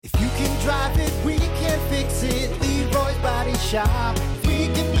drive it, we can fix it. Leroy's Body Shop. We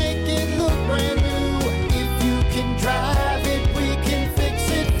can make it look brand new. If you can drive it, we can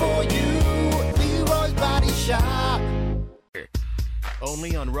fix it for you. Leroy's Body Shop.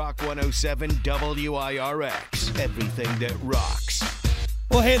 Only on Rock 107 WIRX. Everything that rocks.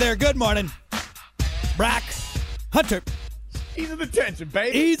 Well, hey there. Good morning. Brock Hunter. Ease in the tension,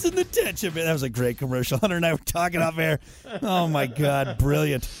 baby. Ease in the tension. Man, that was a great commercial. Hunter and I were talking off air. Oh, my God.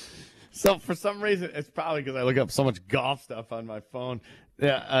 Brilliant. So for some reason, it's probably because I look up so much golf stuff on my phone.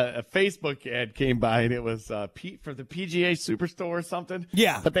 A Facebook ad came by, and it was for the PGA Superstore or something.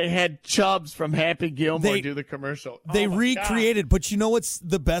 Yeah. But they had Chubbs from Happy Gilmore do the commercial. They recreated, but you know what's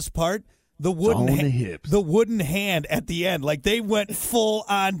the best part? The wooden hand at the end. Like, they went full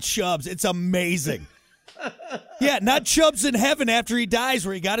on Chubbs. It's amazing. Yeah, not Chubbs in heaven after he dies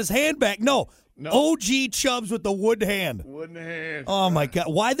where he got his hand back. No. OG Chubbs with the wooden hand. Wooden hand. Oh, my God.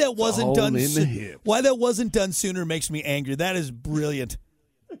 Why that wasn't done Why that wasn't done sooner makes me angry. That is brilliant.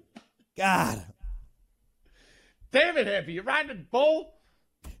 God. David, Happy, you riding a bull?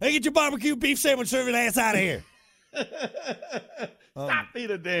 Hey, get your barbecue beef sandwich serving ass out of here. Stop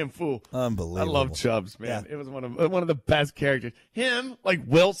being a damn fool. Unbelievable. I love Chubbs, man. Yeah. It was one of the best characters. Him, like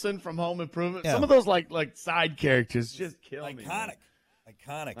Wilson from Home Improvement. Yeah. Some of those like side characters just kill me. Iconic.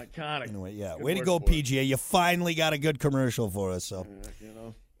 Iconic. Anyway, yeah. Good Way to word go, for it. PGA. You finally got a good commercial for us. So, You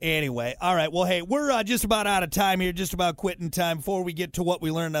know. anyway, all right. Well, hey, we're just about out of time here, just about quitting time. Before we get to what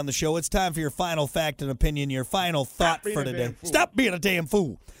we learned on the show, it's time for your final fact and opinion, your final thought for today. Stop being a damn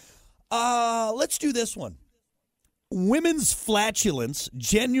fool. Let's do this one. Women's flatulence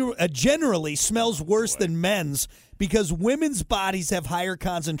generally smells worse than men's because women's bodies have higher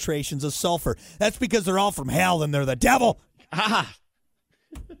concentrations of sulfur. That's because they're all from hell and they're the devil. Jeez,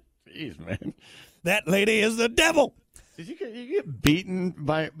 man. That lady is the devil. Did you get beaten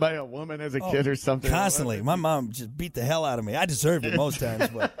by a woman as a kid or something? Constantly. My mom just beat the hell out of me. I deserved it most times.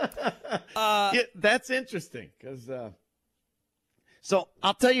 But yeah, that's interesting because so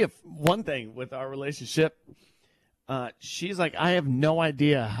I'll tell you one thing with our relationship. She's like, I have no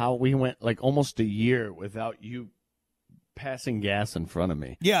idea how we went like almost a year without you passing gas in front of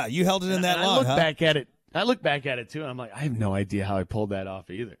me. Yeah, you held it in that long, huh? I look back at it too, and I'm like, I have no idea how I pulled that off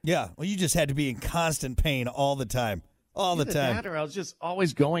either. Yeah, well, you just had to be in constant pain all the time. All the time. That, or I was just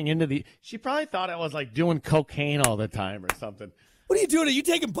always going into the. She probably thought I was like doing cocaine all the time or something. What are you doing? Are you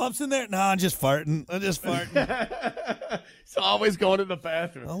taking bumps in there? No, I'm just farting. So always going to the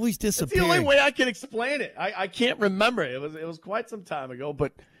bathroom. Always disappearing. It's the only way I can explain it. I can't remember it. It was quite some time ago,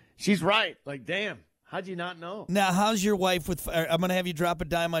 but she's right. Like, damn, how'd you not know? Now, how's your wife with? I'm gonna have you drop a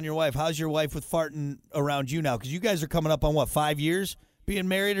dime on your wife. How's your wife with farting around you now? Because you guys are coming up on what, 5 years being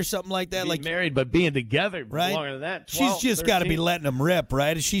married or something like that? Being married, but being together right? longer than that. 12, she's just got to be letting them rip,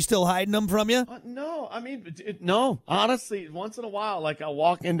 right? Is she still hiding them from you? No, I mean, no. Honestly, once in a while, like I'll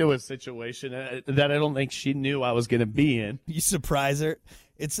walk into a situation that I don't think she knew I was going to be in. You surprise her.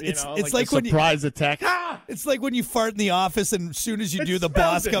 It's like when surprise attack. It's like when you fart in the office, and as soon as you do, the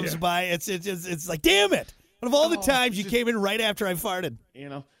boss comes by. It's like, damn it! Out of all the times you came in right after I farted. You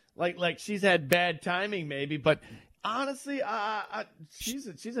know, like she's had bad timing, maybe, but. Honestly, she's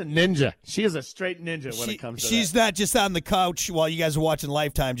a ninja. She is a straight ninja when it comes to she's not just on the couch while you guys are watching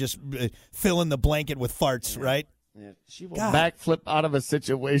Lifetime, just filling the blanket with farts, right? Yeah, she will backflip out of a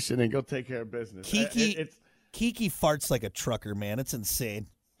situation and go take care of business. Kiki farts like a trucker, man. It's insane.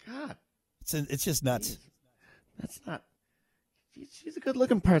 God, it's just nuts. That's not. She's a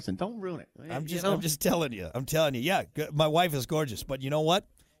good-looking person. Don't ruin it. I'm just telling you. Yeah, my wife is gorgeous, but you know what?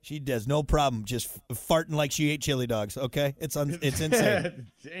 She does no problem just farting like she ate chili dogs, okay? It's insane.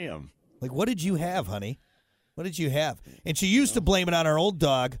 Damn. Like, what did you have, honey? What did you have? And she used to blame it on our old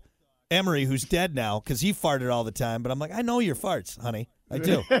dog, Emery, who's dead now, because he farted all the time. But I'm like, I know your farts, honey. I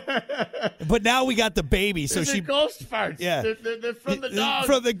do. But now we got the baby, so she ghost farts. Yeah, they're from the dog.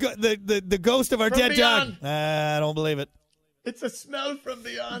 From the ghost of our dead beyond. dog. I don't believe it. It's a smell from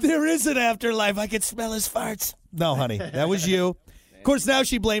beyond. There is an afterlife. I can smell his farts. No, honey, that was you. Of course, now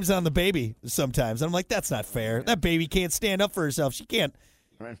she blames it on the baby sometimes. And I'm like, that's not fair. That baby can't stand up for herself. She can't.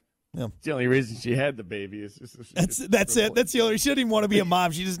 Right. Yeah. It's the only reason she had the baby. That's it. That's the only. She doesn't even want to be a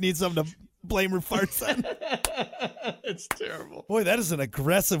mom. She just needs something to blame her farts on. It's terrible. Boy, that is an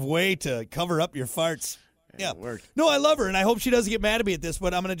aggressive way to cover up your farts. Yeah. It worked. No, I love her, and I hope she doesn't get mad at me at this,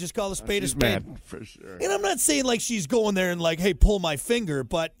 but I'm going to just call a spade a spade. Mad, for sure. And I'm not saying like she's going there and like, hey, pull my finger,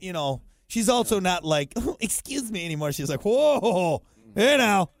 but, you know, she's also not like, oh, excuse me anymore. She's like, whoa, hey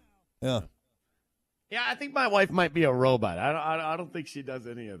now. Yeah. Yeah, I think my wife might be a robot. I don't think she does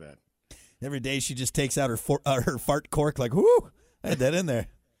any of that. Every day she just takes out her fart cork like, whoo, I had that in there.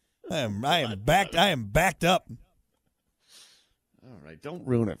 I am backed up. All right, don't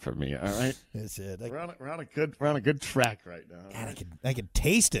ruin it for me. All right, That's it. we're on a good track right now. God, I can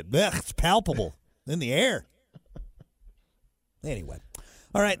taste it. Ugh, it's palpable in the air. Anyway,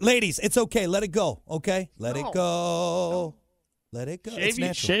 all right, ladies, it's okay. Let it go. Okay, let it go. Let it go.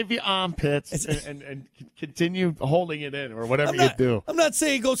 Shave your armpits and continue holding it in or whatever you do. I'm not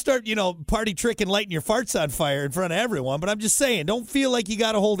saying go start, party trick and lighting your farts on fire in front of everyone, but I'm just saying don't feel like you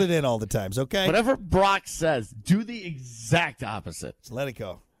got to hold it in all the times, okay? Whatever Brock says, do the exact opposite. Just let it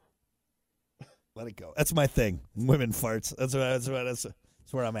go. Let it go. That's my thing. Women farts. That's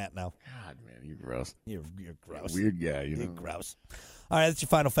where I'm at now. God, man, you're gross. You're gross. Weird guy. You're gross. All right, that's your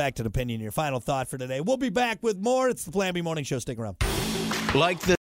final fact and opinion, your final thought for today. We'll be back with more. It's the Plan B Morning Show. Stick around. Like the